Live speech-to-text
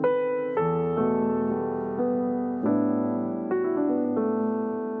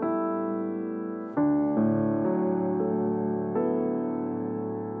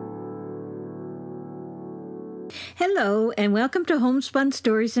Hello, and welcome to Homespun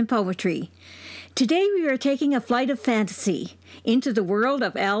Stories and Poetry. Today we are taking a flight of fantasy into the world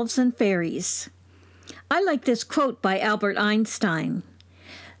of elves and fairies. I like this quote by Albert Einstein.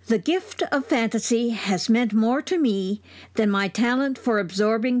 "The gift of fantasy has meant more to me than my talent for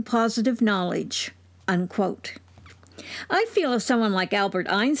absorbing positive knowledge." Unquote. I feel if someone like Albert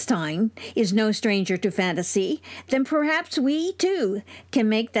Einstein is no stranger to fantasy, then perhaps we, too, can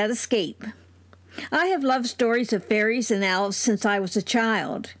make that escape. I have loved stories of fairies and elves since I was a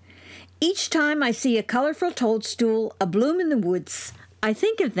child. Each time I see a colorful toadstool abloom in the woods, I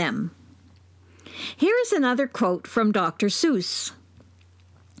think of them. Here is another quote from Dr. Seuss.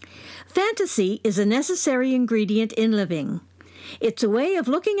 "Fantasy is a necessary ingredient in living. It's a way of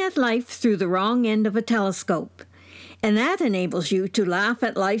looking at life through the wrong end of a telescope, and that enables you to laugh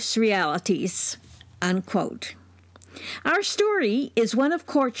at life's realities." Unquote. Our story is one of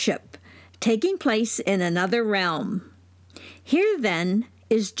courtship, taking place in another realm. Here, then,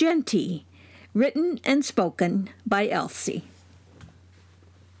 is Genty, written and spoken by Elsie.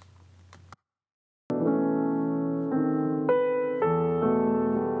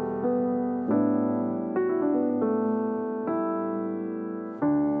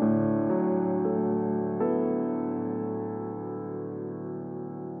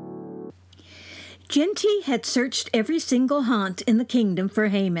 Genty had searched every single haunt in the kingdom for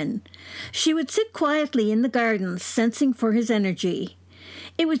Haman. She would sit quietly in the gardens, sensing for his energy.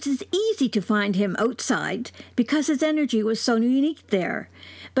 It was as easy to find him outside because his energy was so unique there.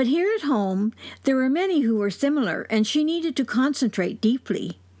 But here at home, there were many who were similar, and she needed to concentrate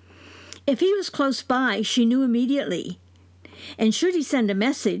deeply. If he was close by, she knew immediately. And should he send a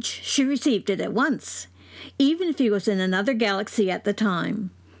message, she received it at once, even if he was in another galaxy at the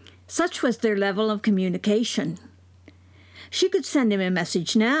time. Such was their level of communication. She could send him a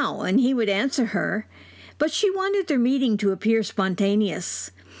message now, and he would answer her, but she wanted their meeting to appear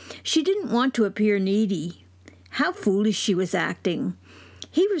spontaneous. She didn't want to appear needy. How foolish she was acting.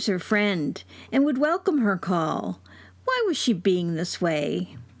 He was her friend, and would welcome her call. Why was she being this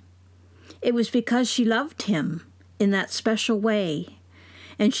way? It was because she loved him in that special way,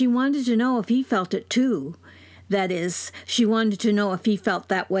 and she wanted to know if he felt it too. That is, she wanted to know if he felt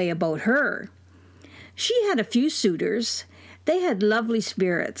that way about her. She had a few suitors. They had lovely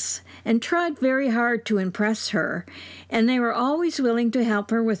spirits and tried very hard to impress her, and they were always willing to help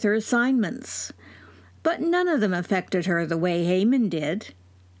her with her assignments. But none of them affected her the way Haman did.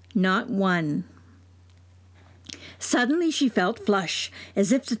 Not one. Suddenly she felt flush,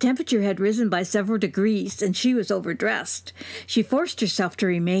 as if the temperature had risen by several degrees and she was overdressed. She forced herself to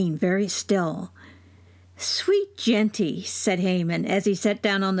remain very still. "Sweet Genty," said Haman as he sat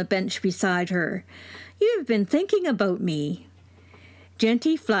down on the bench beside her, "you have been thinking about me."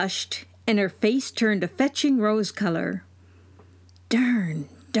 Genty flushed, and her face turned a fetching rose color. Darn,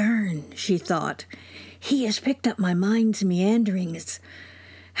 she thought. "He has picked up my mind's meanderings.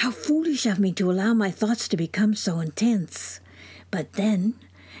 How foolish of me to allow my thoughts to become so intense. But then,"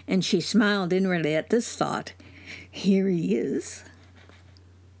 and she smiled inwardly at this thought, "here he is."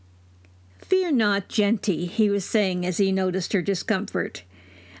 "Fear not, Genty," he was saying as he noticed her discomfort.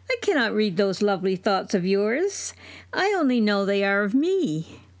 "I cannot read those lovely thoughts of yours. I only know they are of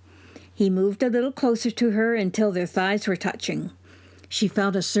me." He moved a little closer to her until their thighs were touching. She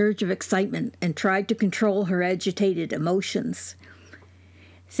felt a surge of excitement and tried to control her agitated emotions.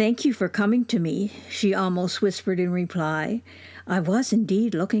 "Thank you for coming to me," she almost whispered in reply. "I was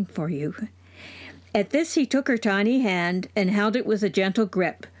indeed looking for you." At this he took her tiny hand and held it with a gentle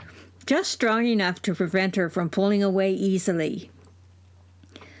grip, just strong enough to prevent her from pulling away easily.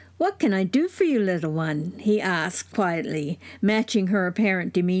 "What can I do for you, little one?" he asked quietly, matching her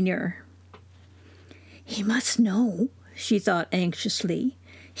apparent demeanor. "He must know," she thought anxiously.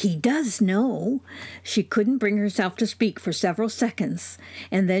 "He does know." She couldn't bring herself to speak for several seconds,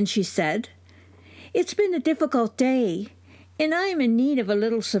 and then she said, "It's been a difficult day, and I am in need of a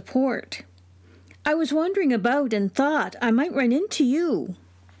little support. I was wandering about and thought I might run into you."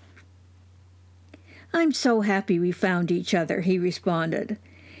 "I'm so happy we found each other," he responded.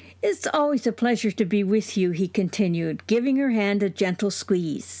 "It's always a pleasure to be with you," he continued, giving her hand a gentle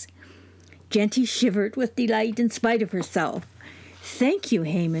squeeze. Genty shivered with delight in spite of herself. "Thank you,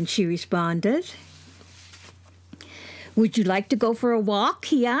 Haman," she responded. "Would you like to go for a walk?"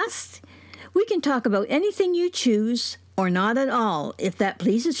 he asked. "We can talk about anything you choose, or not at all, if that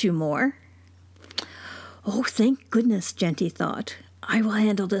pleases you more." "Oh, thank goodness," Genty thought. "I will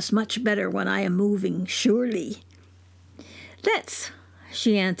handle this much better when I am moving, surely." "Let's,"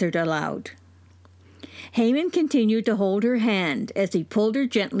 she answered aloud. Haman continued to hold her hand as he pulled her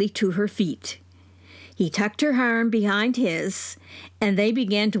gently to her feet. He tucked her arm behind his, and they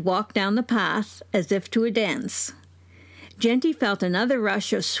began to walk down the path as if to a dance. Genty felt another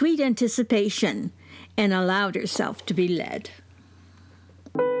rush of sweet anticipation and allowed herself to be led.